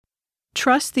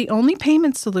Trust, the only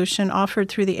payment solution offered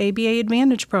through the ABA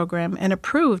Advantage program and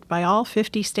approved by all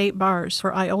 50 state bars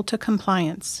for IOLTA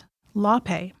compliance.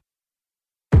 LawPay.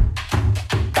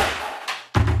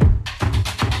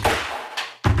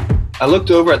 I looked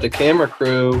over at the camera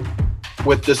crew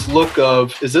with this look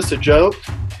of, is this a joke?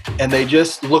 And they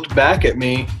just looked back at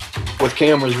me with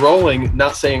cameras rolling,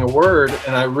 not saying a word.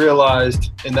 And I realized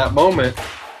in that moment,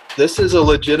 this is a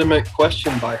legitimate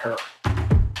question by her.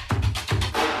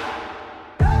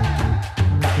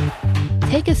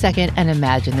 Take a second and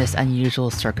imagine this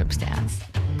unusual circumstance.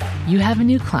 You have a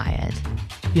new client.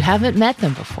 You haven't met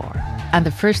them before. And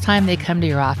the first time they come to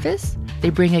your office, they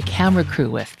bring a camera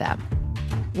crew with them.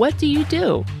 What do you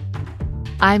do?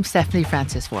 I'm Stephanie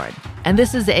Francis Ward, and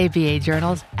this is the ABA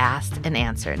Journal's Asked and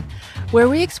Answered, where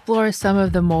we explore some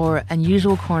of the more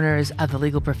unusual corners of the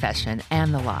legal profession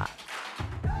and the law.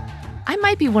 I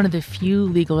might be one of the few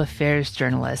legal affairs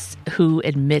journalists who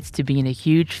admits to being a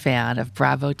huge fan of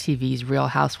Bravo TV's Real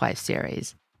Housewives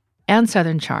series, and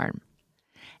Southern Charm,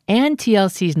 and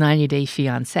TLC's 90 Day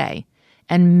Fiancé,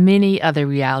 and many other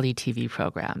reality TV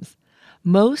programs,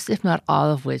 most, if not all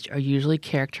of which, are usually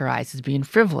characterized as being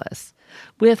frivolous,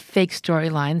 with fake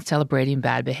storylines celebrating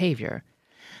bad behavior.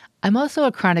 I'm also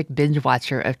a chronic binge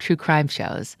watcher of true crime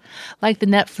shows, like the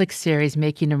Netflix series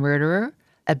Making a Murderer,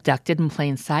 Abducted in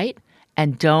Plain Sight,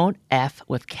 and Don't F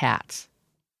with Cats.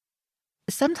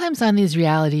 Sometimes on these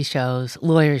reality shows,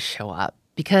 lawyers show up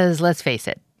because, let's face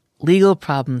it, legal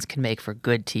problems can make for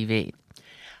good TV.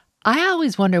 I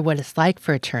always wonder what it's like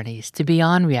for attorneys to be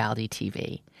on reality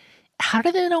TV. How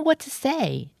do they know what to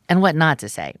say and what not to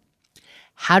say?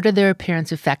 How did their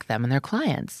appearance affect them and their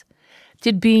clients?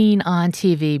 Did being on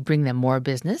TV bring them more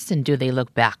business, and do they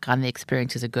look back on the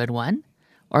experience as a good one?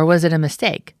 Or was it a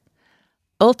mistake?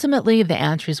 Ultimately, the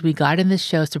answers we got in this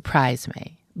show surprised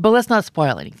me, but let's not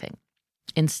spoil anything.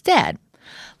 Instead,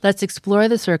 let's explore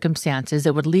the circumstances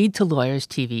that would lead to lawyers'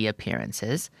 TV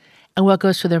appearances and what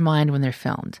goes through their mind when they're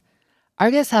filmed. Our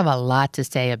guests have a lot to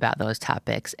say about those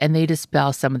topics, and they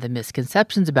dispel some of the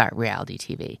misconceptions about reality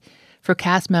TV for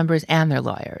cast members and their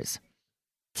lawyers.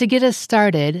 To get us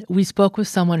started, we spoke with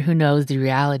someone who knows the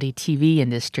reality TV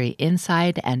industry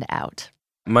inside and out.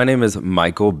 My name is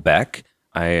Michael Beck.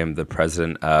 I am the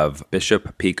president of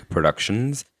Bishop Peak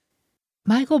Productions.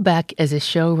 Michael Beck is a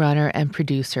showrunner and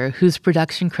producer whose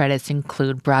production credits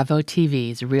include Bravo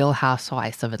TV's Real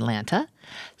Housewives of Atlanta,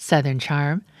 Southern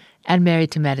Charm, and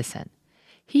Married to Medicine.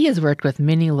 He has worked with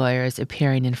many lawyers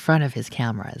appearing in front of his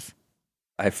cameras.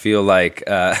 I feel like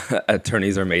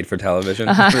attorneys are made for television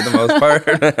for the most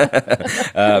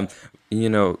part.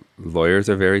 Lawyers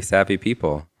are very savvy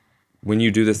people. When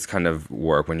you do this kind of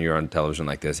work, when you're on television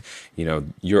like this,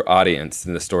 your audience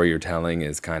and the story you're telling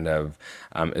is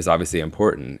is obviously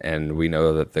important. And we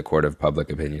know that the court of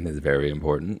public opinion is very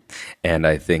important. And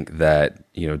I think that,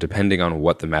 depending on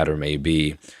what the matter may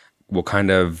be, will kind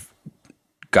of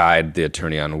guide the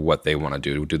attorney on what they want to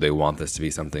do. Do they want this to be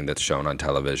something that's shown on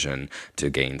television to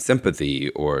gain sympathy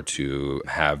or to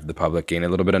have the public gain a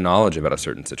little bit of knowledge about a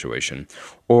certain situation?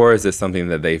 Or is this something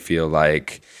that they feel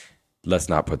like, let's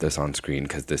not put this on screen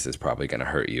because this is probably going to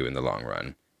hurt you in the long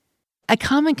run? A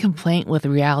common complaint with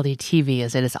reality TV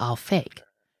is that it's all fake.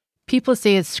 People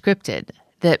say it's scripted,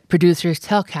 that producers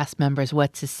tell cast members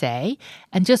what to say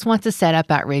and just want to set up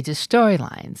outrageous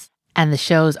storylines. And the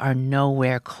shows are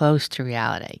nowhere close to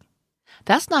reality.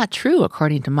 That's not true,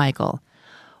 according to Michael.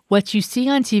 What you see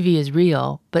on TV is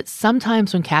real, but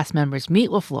sometimes when cast members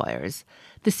meet with lawyers,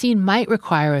 the scene might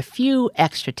require a few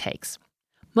extra takes,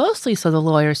 mostly so the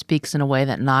lawyer speaks in a way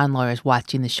that non-lawyers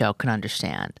watching the show can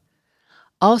understand.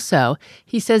 Also,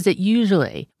 he says that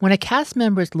usually, when a cast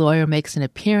member's lawyer makes an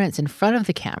appearance in front of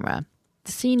the camera,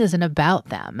 the scene isn't about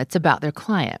them, it's about their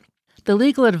client. The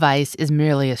legal advice is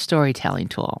merely a storytelling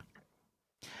tool.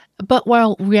 But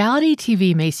while reality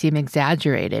TV may seem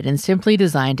exaggerated and simply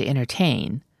designed to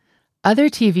entertain, other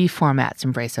TV formats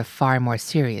embrace a far more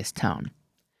serious tone.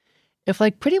 If,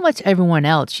 like pretty much everyone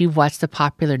else, you've watched the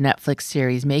popular Netflix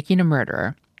series Making a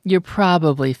Murderer, you're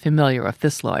probably familiar with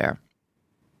this lawyer.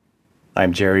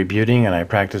 I'm Jerry Buting, and I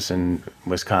practice in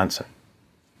Wisconsin.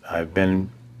 I've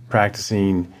been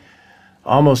practicing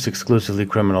almost exclusively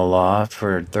criminal law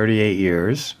for 38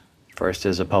 years. First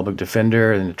as a public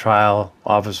defender in the trial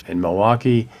office in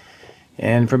Milwaukee,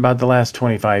 and for about the last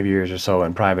 25 years or so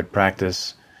in private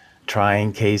practice,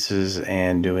 trying cases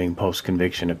and doing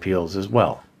post-conviction appeals as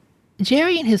well.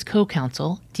 Jerry and his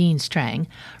co-counsel, Dean Strang,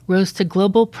 rose to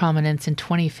global prominence in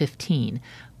 2015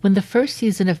 when the first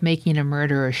season of Making a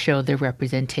Murderer showed their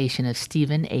representation of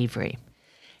Stephen Avery.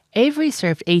 Avery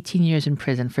served 18 years in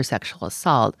prison for sexual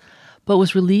assault, but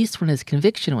was released when his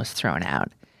conviction was thrown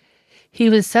out. He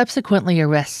was subsequently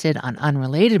arrested on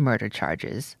unrelated murder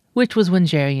charges, which was when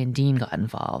Jerry and Dean got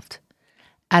involved.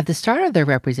 At the start of their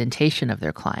representation of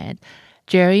their client,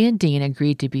 Jerry and Dean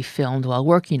agreed to be filmed while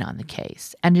working on the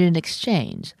case, and in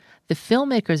exchange, the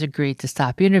filmmakers agreed to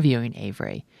stop interviewing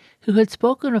Avery, who had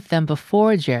spoken with them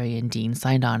before Jerry and Dean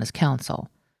signed on as counsel.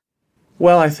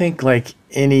 Well, I think like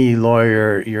any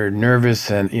lawyer, you're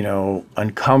nervous and,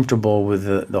 uncomfortable with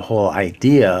the whole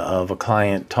idea of a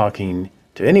client talking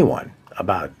to anyone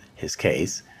about his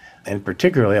case, and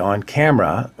particularly on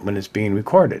camera when it's being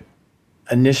recorded.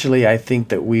 Initially, I think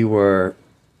that we were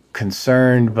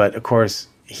concerned, but of course,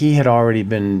 he had already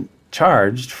been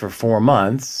charged for 4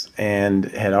 months and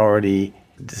had already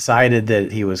decided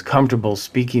that he was comfortable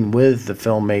speaking with the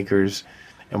filmmakers.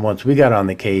 And once we got on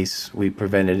the case, we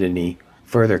prevented any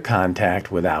further contact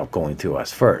without going through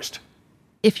us first.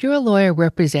 If you're a lawyer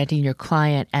representing your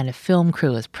client and a film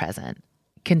crew is present,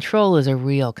 control is a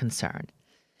real concern.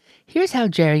 Here's how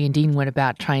Jerry and Dean went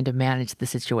about trying to manage the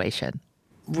situation.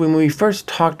 When we first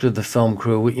talked to the film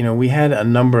crew, we had a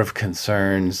number of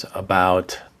concerns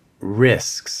about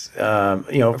risks.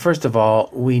 First of all,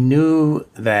 we knew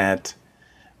that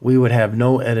we would have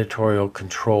no editorial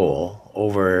control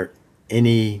over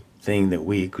anything that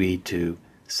we agreed to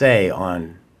say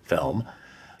on film,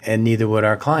 and neither would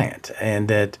our client. And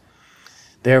that,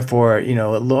 therefore,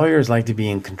 lawyers like to be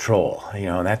in control,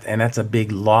 and that's a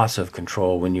big loss of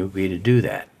control when you agree to do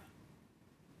that.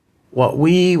 What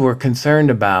we were concerned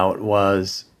about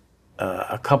was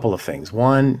a couple of things.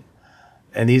 One,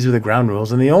 and these are the ground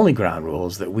rules and the only ground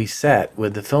rules that we set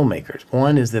with the filmmakers.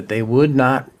 One is that they would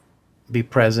not be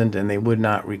present and they would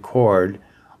not record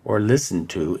or listen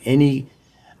to any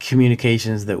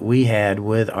communications that we had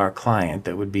with our client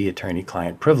that would be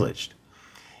attorney-client privileged.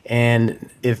 And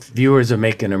if viewers of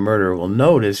Making a Murderer will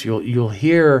notice, you'll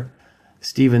hear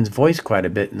Stephen's voice quite a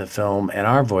bit in the film and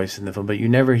our voice in the film, but you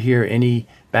never hear any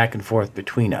back and forth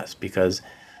between us because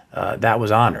that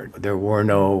was honored. There were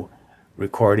no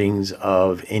recordings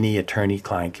of any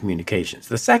attorney-client communications.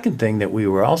 The second thing that we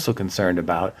were also concerned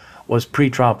about was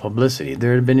pretrial publicity.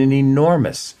 There had been an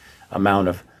enormous amount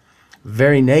of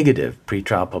very negative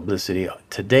pretrial publicity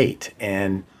to date,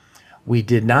 and we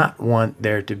did not want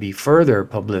there to be further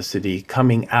publicity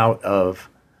coming out of,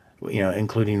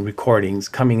 including recordings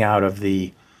coming out of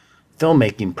the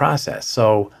filmmaking process.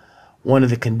 So one of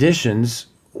the conditions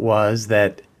was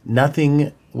that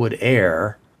nothing would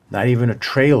air, not even a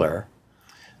trailer,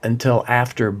 until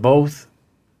after both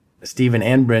Stephen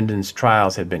and Brendan's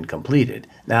trials had been completed.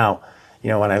 Now,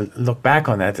 when I look back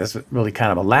on that, that's really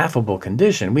kind of a laughable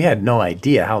condition. We had no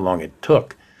idea how long it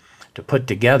took to put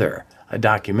together a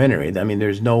documentary. I mean,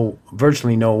 there's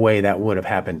virtually no way that would have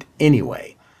happened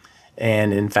anyway.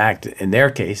 And in fact, in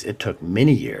their case, it took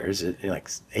many years, like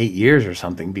 8 years or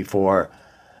something, before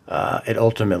it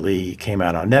ultimately came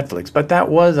out on Netflix. But that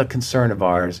was a concern of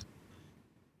ours.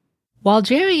 While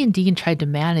Jerry and Dean tried to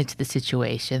manage the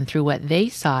situation through what they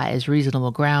saw as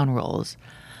reasonable ground rules,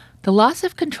 the loss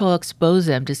of control exposed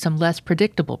them to some less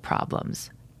predictable problems,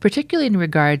 particularly in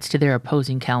regards to their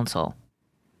opposing counsel.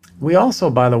 We also,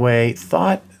 by the way,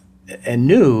 thought and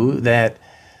knew that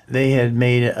they had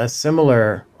made a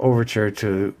similar overture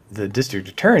to the district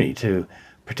attorney to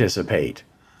participate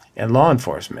in law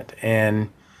enforcement.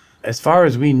 And as far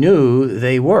as we knew,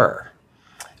 they were.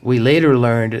 We later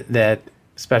learned that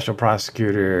Special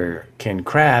Prosecutor Ken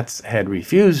Kratz had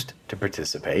refused to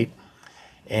participate,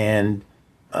 and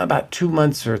about 2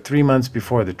 months or 3 months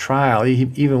before the trial, he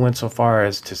even went so far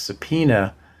as to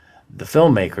subpoena the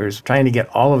filmmakers, trying to get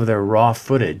all of their raw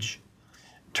footage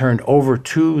turned over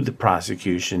to the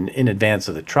prosecution in advance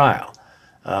of the trial.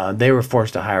 They were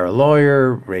forced to hire a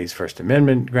lawyer, raise First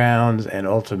Amendment grounds, and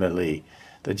ultimately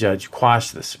the judge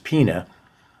quashed the subpoena.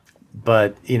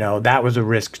 But, that was a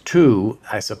risk too,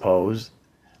 I suppose.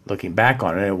 Looking back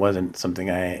on it, it wasn't something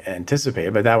I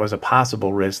anticipated, but that was a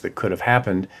possible risk that could have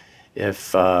happened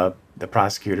if the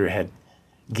prosecutor had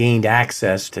gained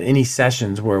access to any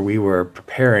sessions where we were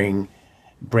preparing,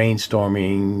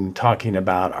 brainstorming, talking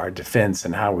about our defense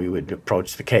and how we would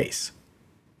approach the case.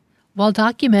 While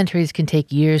documentaries can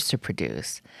take years to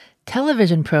produce,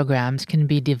 television programs can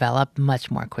be developed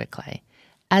much more quickly.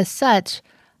 As such,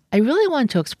 I really want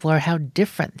to explore how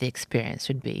different the experience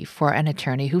would be for an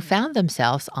attorney who found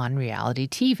themselves on reality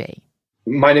TV.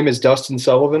 My name is Dustin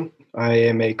Sullivan. I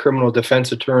am a criminal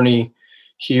defense attorney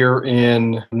here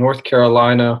in North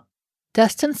Carolina.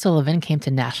 Dustin Sullivan came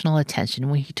to national attention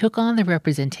when he took on the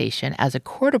representation as a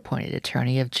court-appointed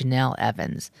attorney of Janelle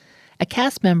Evans, a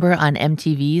cast member on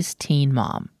MTV's Teen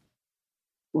Mom.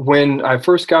 When I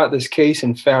first got this case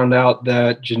and found out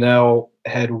that Janelle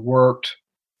had worked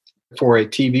for a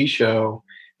TV show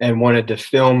and wanted to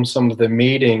film some of the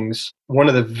meetings, one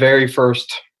of the very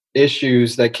first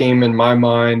issues that came in my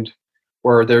mind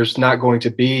where there's not going to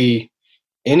be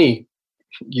any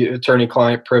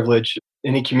attorney-client privilege,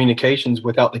 any communications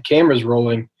without the cameras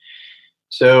rolling.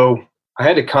 So I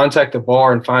had to contact the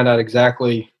bar and find out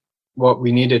exactly what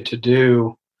we needed to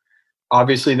do.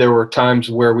 Obviously, there were times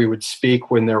where we would speak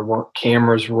when there weren't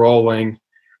cameras rolling,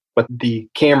 but the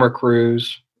camera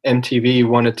crews, MTV,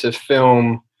 wanted to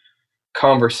film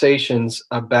conversations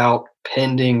about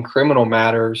pending criminal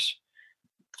matters,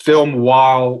 film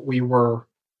while we were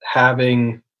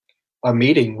having a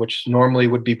meeting, which normally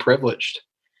would be privileged.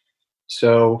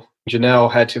 So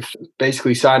Janelle had to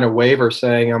basically sign a waiver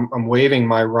saying, I'm waiving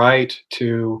my right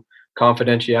to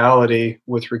confidentiality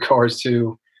with regards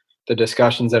to the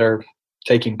discussions that are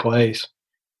taking place.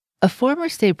 A former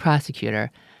state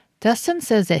prosecutor, Dustin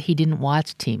says that he didn't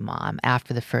watch Teen Mom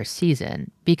after the first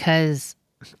season because,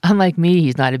 unlike me,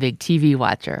 he's not a big TV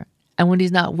watcher. And when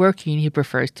he's not working, he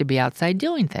prefers to be outside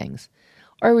doing things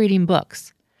or reading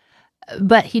books.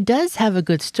 But he does have a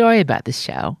good story about the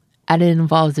show, and it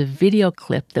involves a video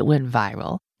clip that went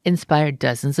viral, inspired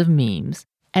dozens of memes,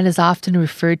 and is often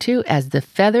referred to as the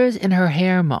feathers in her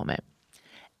hair moment.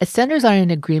 It centers on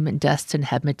an agreement Dustin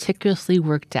had meticulously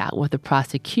worked out with the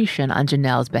prosecution on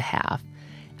Janelle's behalf,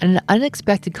 and an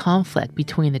unexpected conflict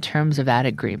between the terms of that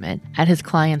agreement and his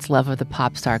client's love of the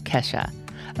pop star Kesha,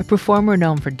 a performer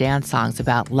known for dance songs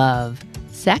about love,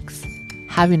 sex,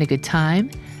 having a good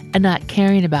time, and not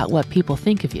caring about what people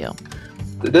think of you.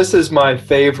 This is my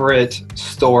favorite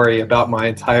story about my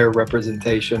entire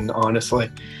representation, honestly.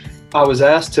 I was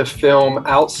asked to film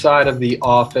outside of the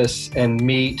office and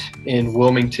meet in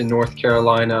Wilmington, North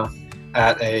Carolina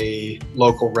at a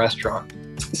local restaurant.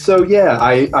 So yeah,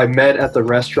 I met at the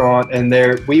restaurant, and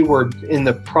there we were in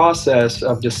the process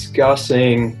of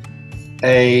discussing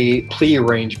a plea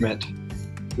arrangement,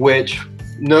 which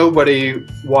nobody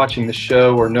watching the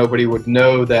show or nobody would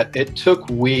know that it took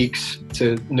weeks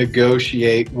to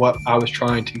negotiate what I was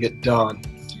trying to get done.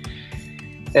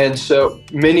 And so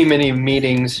many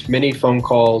meetings, many phone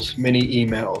calls, many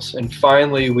emails, and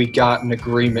finally we got an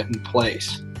agreement in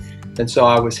place. And so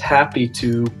I was happy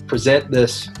to present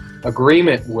this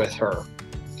agreement with her.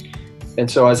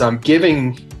 And so as I'm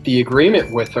giving the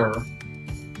agreement with her,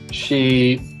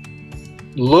 she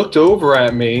looked over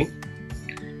at me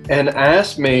and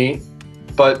asked me,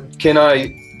 but can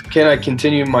I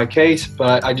continue my case?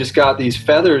 But I just got these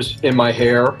feathers in my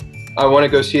hair. I want to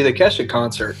go see the Kesha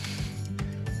concert.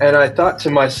 And I thought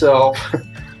to myself,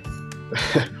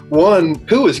 one,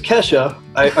 who is Kesha?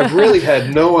 I really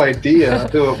had no idea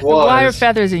who it was. Why are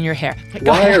feathers in your hair?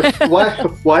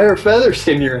 Why are feathers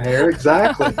in your hair?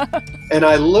 Exactly. And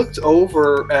I looked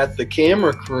over at the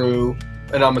camera crew,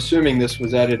 and I'm assuming this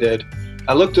was edited.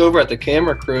 I looked over at the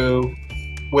camera crew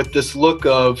with this look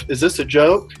of, is this a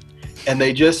joke? And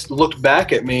they just looked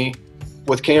back at me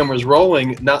with cameras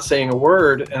rolling, not saying a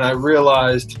word. And I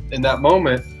realized in that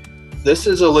moment, this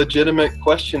is a legitimate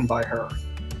question by her.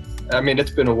 I mean,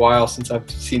 it's been a while since I've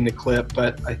seen the clip,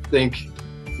 but I think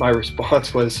my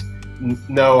response was,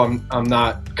 no, I'm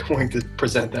not going to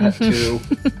present that to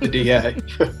the DA.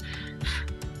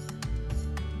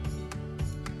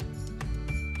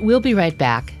 We'll be right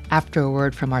back after a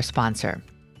word from our sponsor.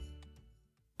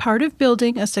 Part of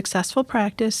building a successful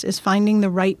practice is finding the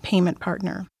right payment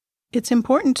partner. It's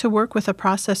important to work with a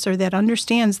processor that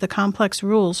understands the complex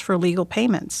rules for legal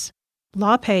payments.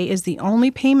 LawPay is the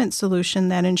only payment solution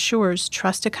that ensures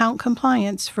trust account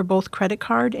compliance for both credit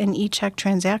card and e-check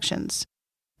transactions.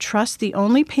 Trust the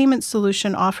only payment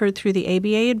solution offered through the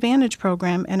ABA Advantage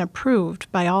program and approved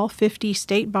by all 50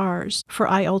 state bars for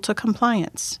IOLTA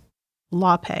compliance.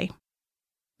 LawPay.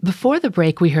 Before the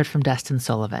break, we heard from Dustin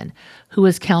Sullivan, who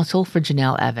was counsel for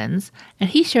Janelle Evans, and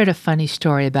he shared a funny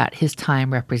story about his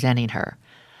time representing her.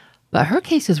 But her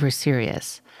cases were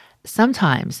serious.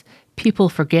 Sometimes people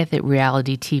forget that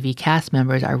reality TV cast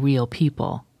members are real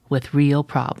people with real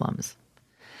problems.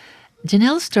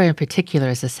 Janelle's story in particular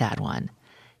is a sad one.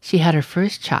 She had her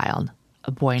first child,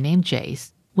 a boy named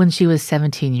Jace, when she was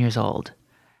 17 years old.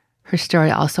 Her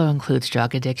story also includes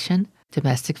drug addiction,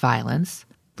 domestic violence,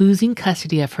 losing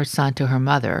custody of her son to her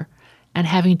mother, and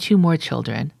having 2 more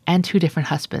children and 2 different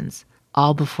husbands,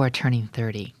 all before turning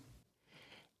 30.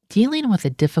 Dealing with a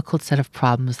difficult set of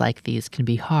problems like these can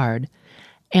be hard,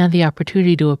 and the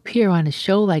opportunity to appear on a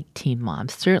show like Teen Mom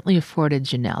certainly afforded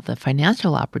Janelle the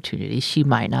financial opportunity she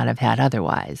might not have had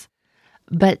otherwise.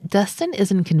 But Dustin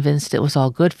isn't convinced it was all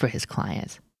good for his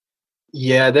client.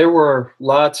 Yeah, there were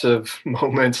lots of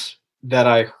moments that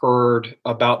I heard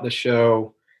about the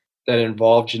show that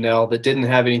involved Janelle that didn't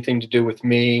have anything to do with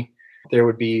me. There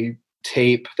would be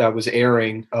tape that was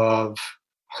airing of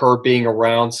her being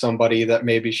around somebody that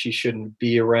maybe she shouldn't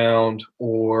be around,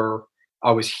 or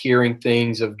I was hearing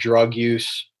things of drug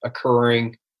use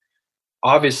occurring.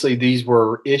 Obviously, these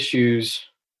were issues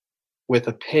with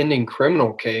a pending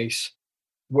criminal case.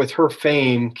 With her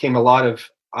fame came a lot of,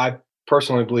 I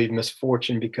personally believe,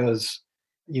 misfortune because,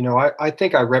 I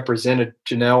think I represented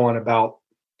Janelle on about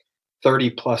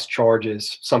 30 plus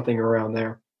charges, something around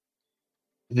there.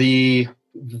 The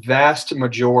vast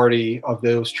majority of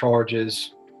those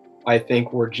charges, I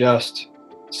think, were just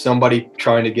somebody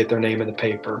trying to get their name in the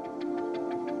paper.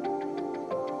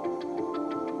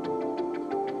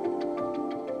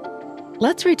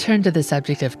 Let's return to the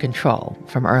subject of control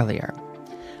from earlier.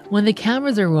 When the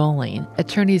cameras are rolling,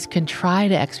 attorneys can try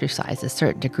to exercise a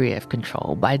certain degree of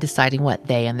control by deciding what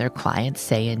they and their clients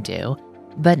say and do,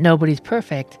 but nobody's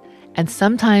perfect, and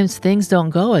sometimes things don't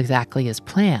go exactly as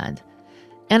planned.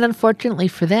 And unfortunately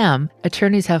for them,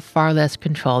 attorneys have far less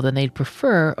control than they'd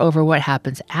prefer over what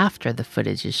happens after the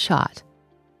footage is shot.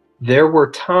 There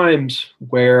were times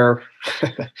where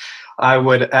I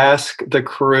would ask the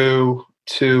crew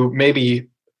to maybe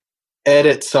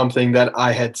edit something that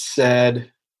I had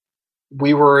said.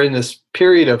 We were in this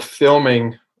period of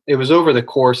filming. It was over the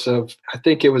course of, I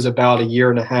think it was about a year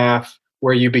and a half,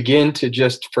 where you begin to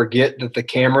just forget that the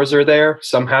cameras are there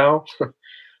somehow.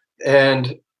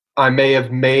 And I may have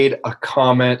made a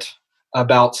comment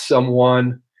about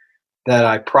someone that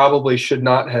I probably should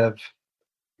not have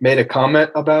made a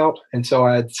comment about. And so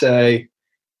I'd say,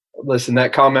 listen,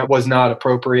 that comment was not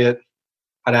appropriate.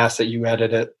 I'd ask that you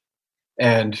edit it.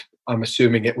 And I'm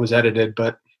assuming it was edited,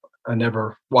 but I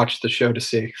never watched the show to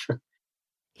see.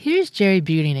 Here's Jerry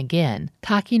Buting again,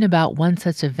 talking about one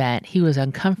such event he was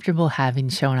uncomfortable having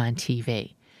shown on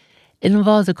TV. It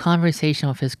involves a conversation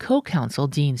with his co-counsel,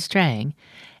 Dean Strang,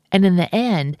 and in the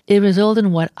end, it resulted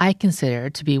in what I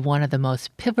consider to be one of the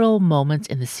most pivotal moments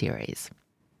in the series.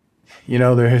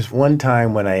 There's one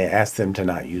time when I asked them to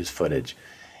not use footage,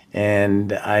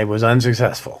 and I was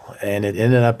unsuccessful, and it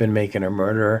ended up in Making a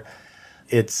Murderer.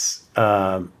 It's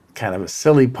kind of a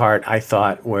silly part, I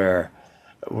thought, where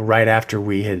right after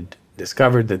we had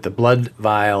discovered that the blood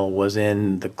vial was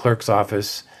in the clerk's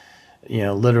office,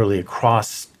 literally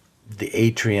across the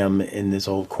atrium in this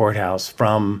old courthouse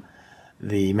from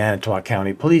the Manitowoc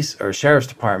County Police, or Sheriff's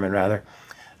Department rather,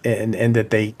 and that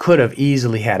they could have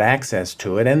easily had access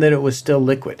to it, and that it was still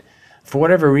liquid. For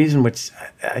whatever reason, which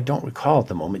I don't recall at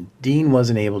the moment, Dean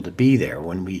wasn't able to be there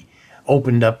when we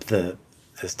opened up the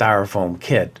styrofoam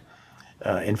kit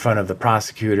in front of the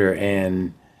prosecutor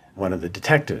and one of the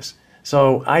detectives.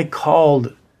 So I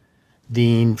called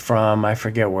Dean from, I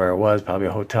forget where it was, probably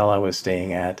a hotel I was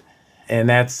staying at, and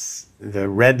that's the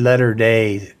red letter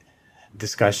day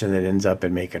discussion that ends up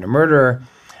in Making a Murderer.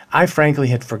 I frankly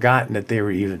had forgotten that they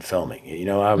were even filming.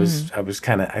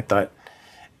 I thought,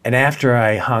 and after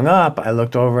I hung up, I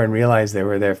looked over and realized they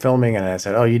were there filming, and I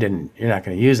said, "Oh, you're not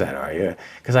going to use that, are you?"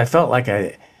 Because I felt like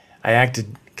I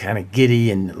acted kind of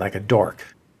giddy and like a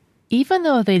dork. Even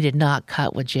though they did not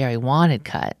cut what Jerry wanted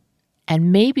cut,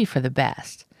 and maybe for the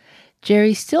best,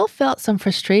 Jerry still felt some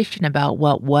frustration about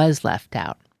what was left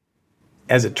out.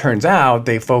 As it turns out,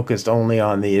 they focused only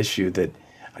on the issue that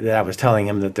I was telling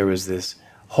him that there was this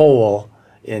hole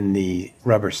in the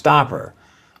rubber stopper.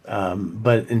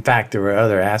 But in fact, there were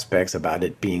other aspects about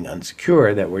it being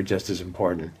unsecure that were just as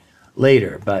important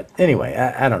later. But anyway,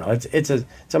 I don't know. It's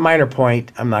a minor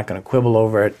point. I'm not going to quibble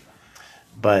over it.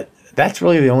 But that's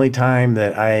really the only time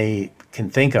that I can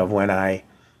think of when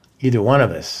either one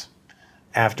of us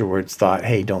afterwards thought,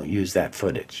 hey, don't use that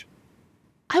footage.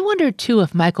 I wonder, too,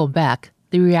 if Michael Beck,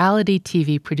 the reality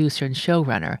TV producer and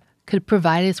showrunner, could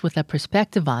provide us with a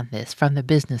perspective on this from the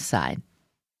business side.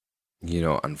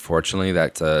 Unfortunately,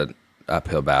 that's an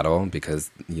uphill battle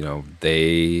because,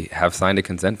 they have signed a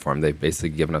consent form. They've basically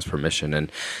given us permission.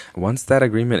 And once that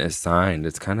agreement is signed,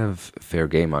 it's kind of fair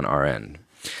game on our end.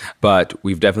 But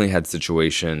we've definitely had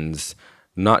situations,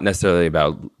 not necessarily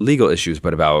about legal issues,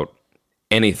 but about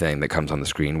anything that comes on the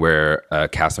screen where a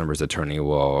cast member's attorney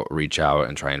will reach out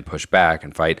and try and push back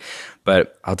and fight.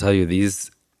 But I'll tell you, these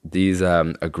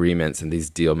agreements and these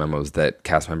deal memos that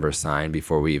cast members sign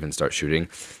before we even start shooting,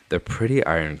 they're pretty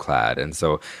ironclad. And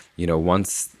so,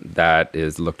 once that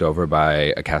is looked over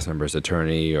by a cast member's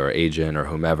attorney or agent or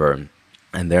whomever,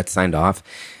 and that's signed off,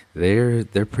 they're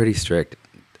pretty strict.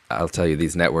 I'll tell you,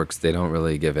 these networks, they don't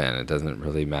really give in. It doesn't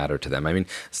really matter to them. I mean,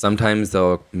 sometimes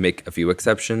they'll make a few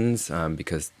exceptions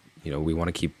because we want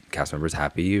to keep cast members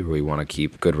happy. We want to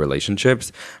keep good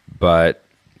relationships. But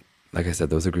like I said,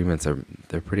 those agreements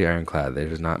they're pretty ironclad.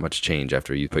 There's not much change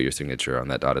after you put your signature on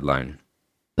that dotted line.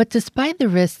 But despite the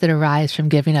risks that arise from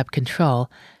giving up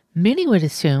control, many would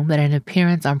assume that an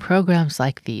appearance on programs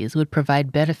like these would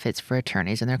provide benefits for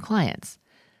attorneys and their clients.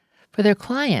 For their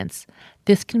clients,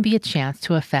 this can be a chance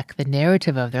to affect the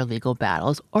narrative of their legal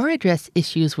battles or address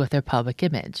issues with their public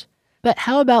image. But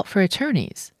how about for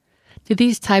attorneys? Do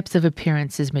these types of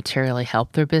appearances materially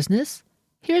help their business?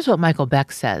 Here's what Michael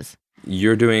Beck says.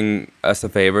 You're doing us a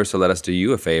favor, so let us do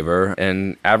you a favor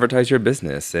and advertise your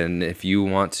business. And if you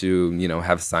want to,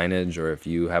 have signage, or if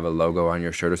you have a logo on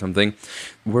your shirt or something,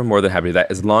 we're more than happy to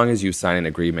that, as long as you sign an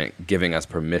agreement giving us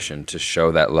permission to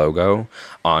show that logo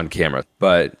on camera.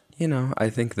 But, I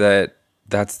think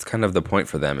that's kind of the point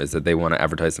for them, is that they want to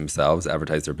advertise themselves,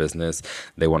 advertise their business.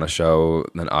 They want to show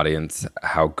an audience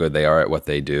how good they are at what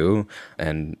they do.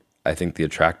 And I think the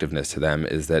attractiveness to them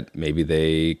is that maybe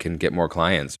they can get more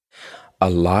clients. A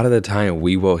lot of the time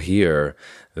we will hear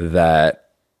that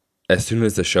as soon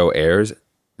as the show airs,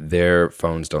 their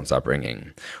phones don't stop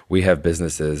ringing. We have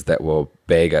businesses that will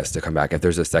beg us to come back. If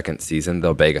there's a second season,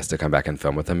 they'll beg us to come back and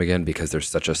film with them again because there's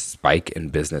such a spike in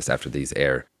business after these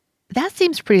air. That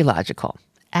seems pretty logical.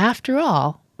 After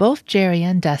all, both Jerry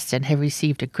and Dustin have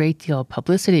received a great deal of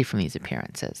publicity from these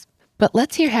appearances. But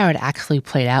let's hear how it actually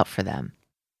played out for them.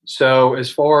 So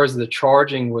as far as the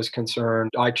charging was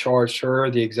concerned, I charged her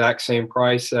the exact same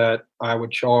price that I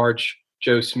would charge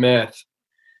Joe Smith.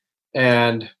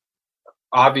 And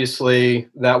obviously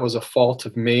that was a fault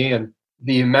of me. And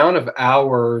the amount of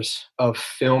hours of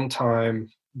film time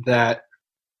that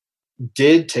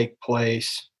did take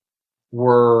place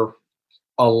were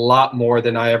a lot more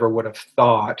than I ever would have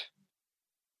thought.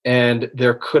 And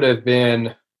there could have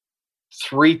been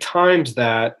 3 times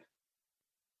that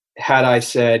had I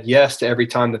said yes to every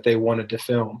time that they wanted to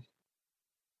film.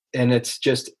 And it's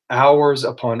just hours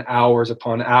upon hours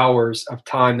upon hours of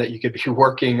time that you could be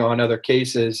working on other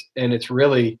cases. And it's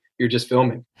really, you're just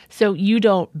filming. So you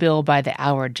don't bill by the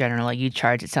hour generally. You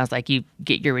charge, it sounds like you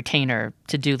get your retainer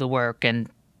to do the work, and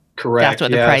correct. That's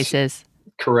what the price is.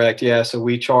 Correct. Yeah. So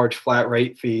we charge flat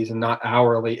rate fees and not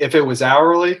hourly. If it was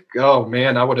hourly, oh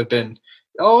man, I would have been,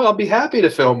 I'll be happy to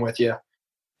film with you.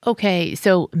 Okay,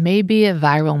 so maybe a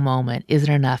viral moment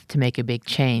isn't enough to make a big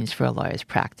change for a lawyer's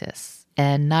practice,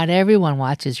 and not everyone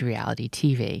watches reality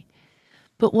TV.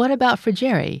 But what about for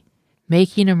Jerry?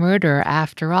 Making a Murderer,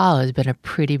 after all, has been a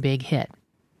pretty big hit.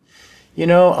 A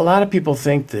lot of people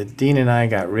think that Dean and I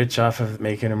got rich off of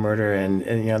Making a Murderer, and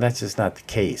that's just not the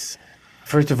case.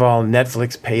 First of all,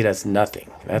 Netflix paid us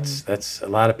nothing. That's a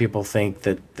lot of people think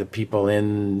that the people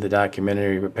in the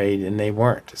documentary were paid, and they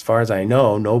weren't. As far as I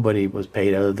know, nobody was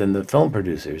paid other than the film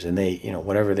producers, and they,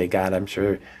 whatever they got, I'm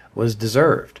sure was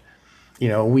deserved.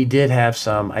 We did have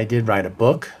I did write a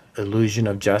book, Illusion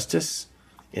of Justice,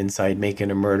 Inside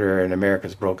Making a Murderer in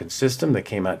America's Broken System, that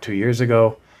came out 2 years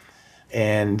ago.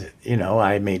 And,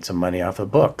 I made some money off the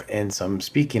book and some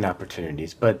speaking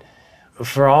opportunities. But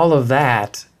for all of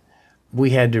that,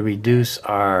 we had to reduce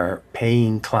our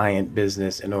paying client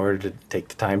business in order to take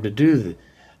the time to do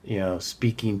the,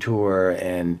 speaking tour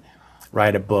and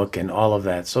write a book and all of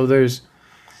that. So there's,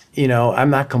 I'm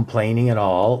not complaining at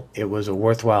all. It was a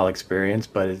worthwhile experience,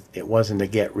 but it wasn't a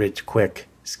get rich quick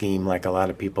scheme like a lot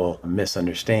of people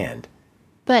misunderstand.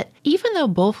 But even though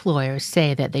both lawyers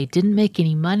say that they didn't make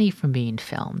any money from being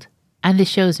filmed, and the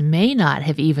shows may not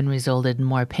have even resulted in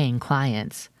more paying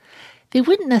clients, they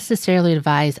wouldn't necessarily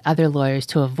advise other lawyers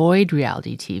to avoid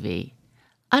reality TV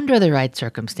under the right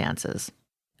circumstances.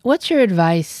 What's your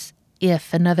advice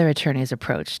if another attorney is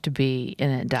approached to be in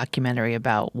a documentary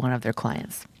about one of their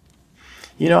clients?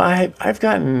 I've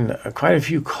gotten quite a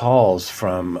few calls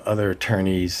from other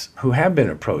attorneys who have been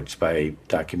approached by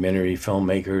documentary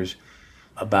filmmakers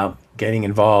about getting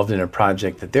involved in a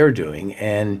project that they're doing.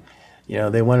 And,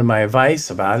 they wanted my advice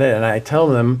about it. And I tell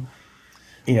them,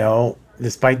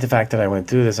 despite the fact that I went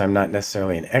through this, I'm not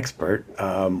necessarily an expert.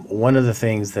 One of the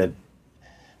things that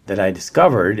I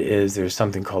discovered is there's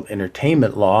something called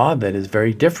entertainment law that is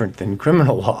very different than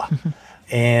criminal law,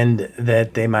 and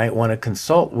that they might want to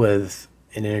consult with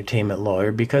an entertainment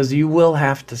lawyer, because you will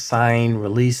have to sign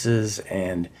releases,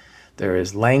 and there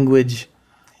is language,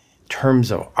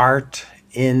 terms of art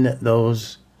in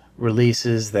those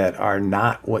releases that are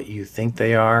not what you think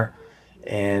they are.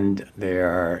 And there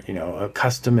are, a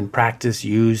custom and practice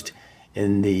used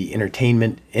in the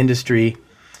entertainment industry.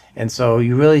 And so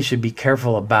you really should be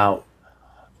careful about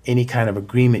any kind of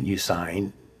agreement you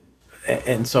sign.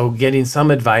 And so getting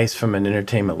some advice from an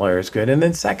entertainment lawyer is good. And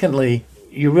then secondly,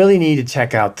 you really need to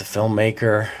check out the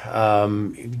filmmaker,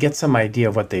 get some idea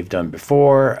of what they've done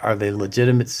before. Are they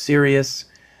legitimate, serious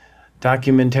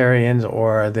documentarians,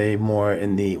 or are they more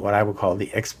in the what I would call the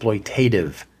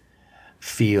exploitative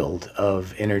field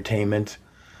of entertainment?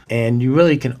 And you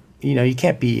really can, you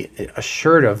can't be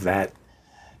assured of that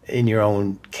in your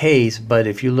own case, but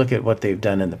if you look at what they've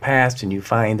done in the past and you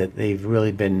find that they've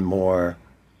really been more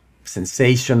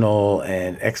sensational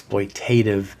and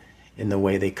exploitative in the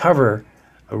way they cover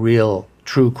a real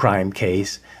true crime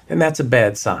case, then that's a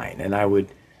bad sign, and I would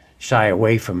shy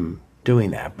away from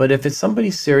doing that. But if it's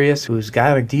somebody serious who's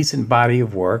got a decent body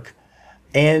of work,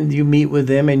 and you meet with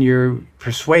them and you're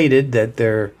persuaded that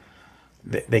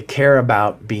they care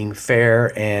about being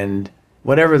fair and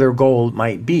whatever their goal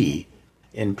might be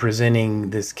in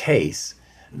presenting this case,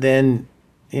 then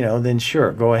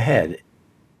sure, go ahead.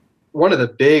 One of the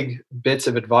big bits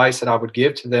of advice that I would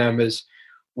give to them is,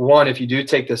 one, if you do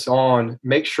take this on,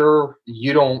 make sure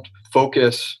you don't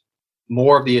focus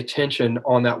more of the attention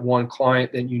on that one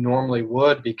client than you normally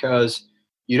would, because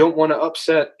you don't want to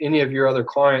upset any of your other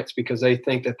clients because they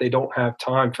think that they don't have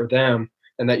time for them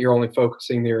and that you're only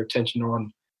focusing their attention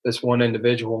on this one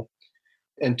individual.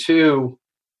 And two,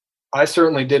 I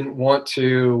certainly didn't want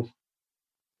to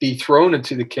be thrown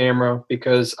into the camera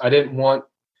because I didn't want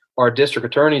our district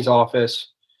attorney's office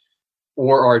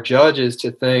or our judges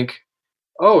to think,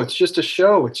 oh, it's just a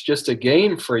show, it's just a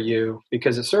game for you,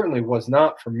 because it certainly was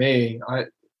not for me.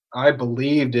 I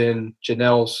believed in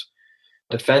Janelle's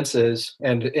defenses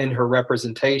and in her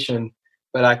representation,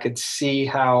 but I could see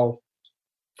how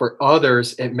for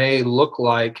others it may look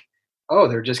like, oh,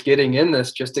 they're just getting in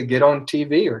this just to get on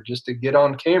TV or just to get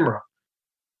on camera.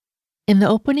 In the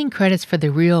opening credits for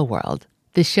The Real World,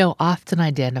 the show often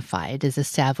identified as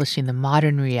establishing the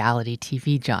modern reality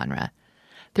TV genre,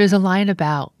 there's a line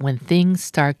about when things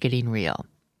start getting real.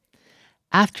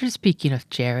 After speaking with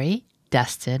Jerry,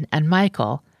 Dustin, and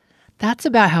Michael, that's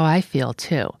about how I feel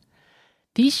too.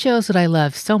 These shows that I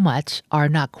love so much are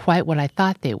not quite what I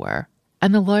thought they were,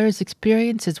 and the lawyers'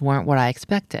 experiences weren't what I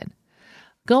expected.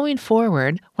 Going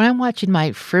forward, when I'm watching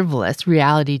my frivolous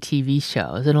reality TV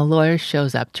shows and a lawyer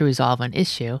shows up to resolve an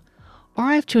issue, or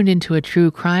I've tuned into a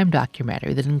true crime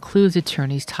documentary that includes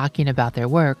attorneys talking about their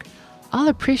work, I'll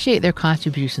appreciate their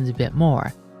contributions a bit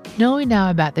more, knowing now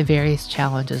about the various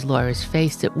challenges lawyers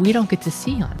face that we don't get to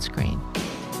see on screen.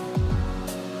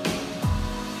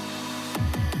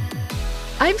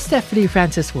 I'm Stephanie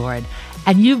Francis Ward,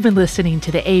 and you've been listening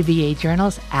to the ABA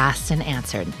Journal's Asked and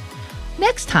Answered.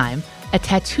 Next time, a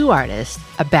tattoo artist,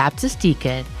 a Baptist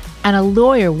deacon, and a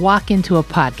lawyer walk into a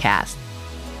podcast.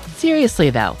 Seriously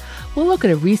though, we'll look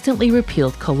at a recently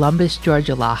repealed Columbus,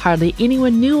 Georgia law hardly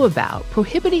anyone knew about,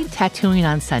 prohibiting tattooing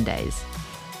on Sundays.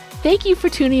 Thank you for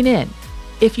tuning in.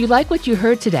 If you like what you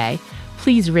heard today,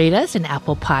 please rate us in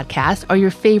Apple Podcasts or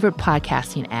your favorite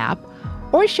podcasting app,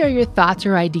 or share your thoughts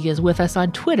or ideas with us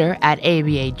on Twitter at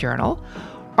ABA Journal,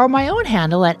 or my own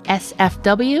handle at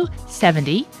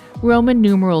SFW70, Roman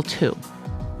numeral 2.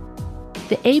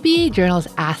 The ABA Journal's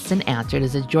Asked and Answered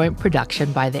is a joint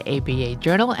production by the ABA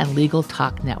Journal and Legal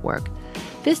Talk Network.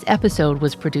 This episode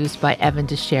was produced by Evan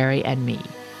DeSherry and me.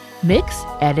 Mix,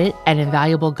 edit, and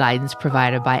invaluable guidance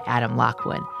provided by Adam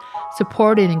Lockwood.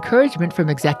 Support and encouragement from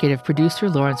executive producer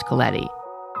Lawrence Coletti.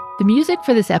 The music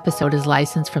for this episode is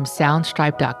licensed from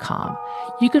Soundstripe.com.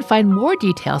 You can find more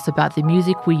details about the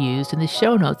music we used in the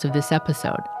show notes of this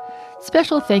episode.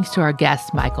 Special thanks to our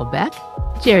guests Michael Beck,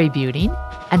 Jerry Buting,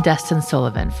 and Dustin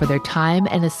Sullivan for their time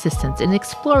and assistance in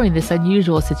exploring this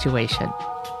unusual situation.